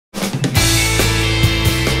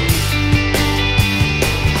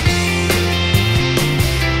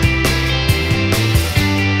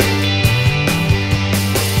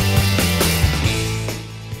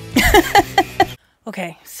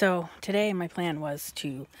Okay, so today my plan was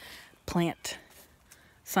to plant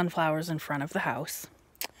sunflowers in front of the house.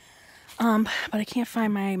 But I can't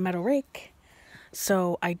find my metal rake,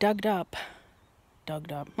 so I dug up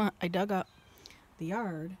the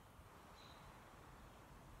yard.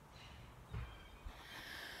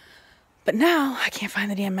 But now I can't find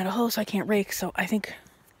the damn metal hoe, so I can't rake, so I think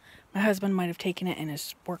my husband might have taken it in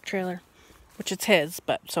his work trailer, which it's his,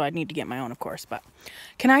 but so I need to get my own, of course. But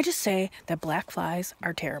can I just say that black flies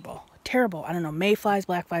are terrible. Terrible. I don't know, mayflies,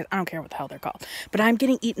 black flies, I don't care what the hell they're called. But I'm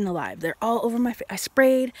getting eaten alive. They're all over my face. I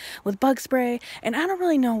sprayed with bug spray, and I don't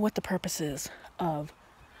really know what the purpose is of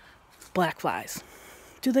black flies.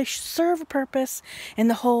 Do they serve a purpose in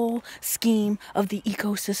the whole scheme of the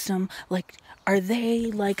ecosystem? Like, are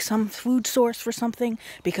they like some food source for something?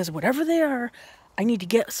 Because whatever they are, I need to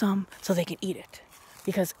get some so they can eat it.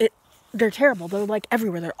 Because they're terrible. They're like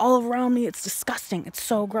everywhere. They're all around me. It's disgusting. It's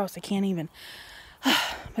so gross. I can't even.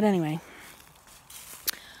 But anyway.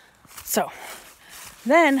 So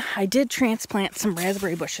then I did transplant some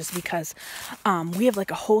raspberry bushes because we have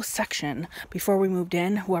like a whole section before we moved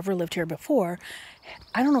in. Whoever lived here before,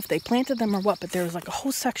 I don't know if they planted them or what, but there was like a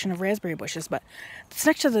whole section of raspberry bushes. But it's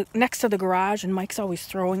next to the garage, and Mike's always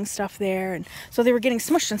throwing stuff there, and so they were getting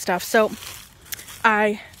smushed and stuff. So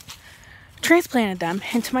I transplanted them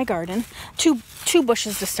into my garden. Two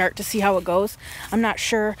bushes to start to see how it goes. I'm not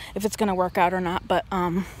sure if it's gonna work out or not, but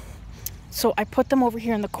so I put them over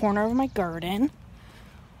here in the corner of my garden.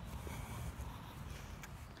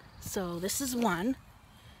 So this is one.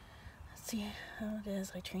 Let's see how it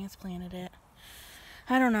is. I transplanted it.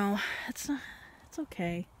 I don't know. It's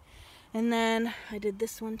okay. And then I did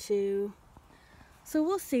this one too. So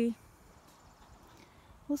we'll see.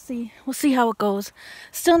 We'll see how it goes.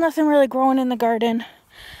 Still nothing really growing in the garden.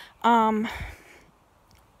 My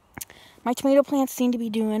tomato plants seem to be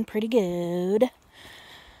doing pretty good.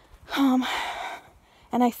 And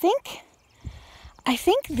I think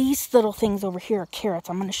these little things over here are carrots.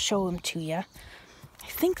 I'm going to show them to you. I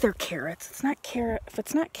think they're carrots. It's not carrot. If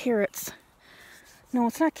it's not carrots, no,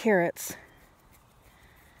 it's not carrots.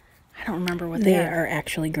 I don't remember what they are.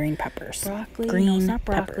 Actually green peppers. Broccoli. Green no, it's not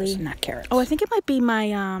broccoli. peppers, not carrots. Oh, I think it might be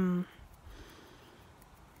my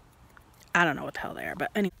I don't know what the hell they are, but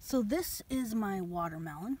anyway. So this is my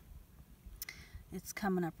watermelon. It's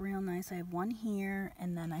coming up real nice. I have one here,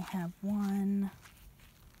 and then I have one.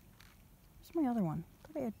 Where's my other one? I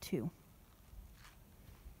thought I had two.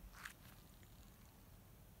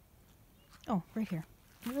 Oh, right here.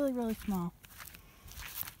 Really, really small.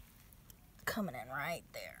 Coming in right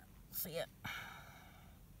there. See it?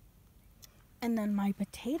 And then my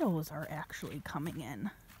potatoes are actually coming in.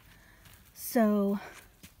 So,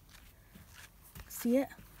 see it?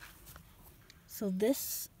 So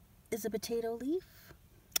this is a potato leaf.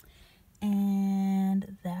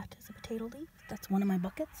 And that is a potato leaf. That's one of my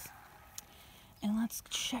buckets. And let's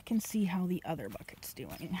check and see how the other bucket's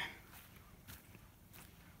doing.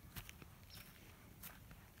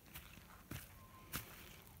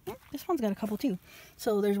 This one's got a couple too.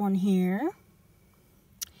 So there's one here,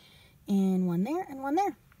 and one there, and one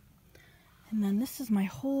there. And then this is my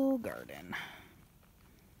whole garden.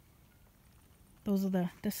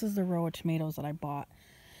 This is the row of tomatoes that I bought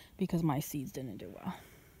because my seeds didn't do well.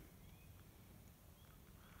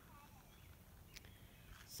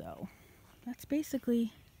 So that's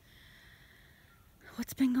basically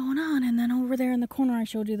what's been going on. And then over there in the corner I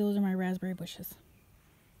showed you, those are my raspberry bushes.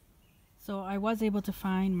 So I was able to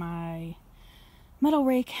find my metal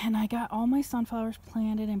rake, and I got all my sunflowers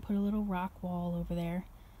planted and put a little rock wall over there.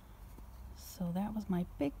 So that was my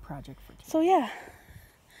big project for today. So yeah,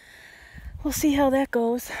 we'll see how that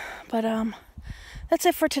goes. But that's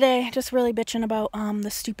it for today. Just really bitching about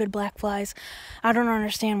the stupid black flies. I don't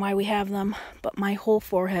understand why we have them, but my whole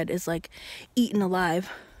forehead is like eaten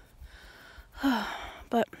alive.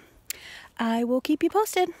 But I will keep you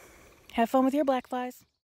posted. Have fun with your black flies.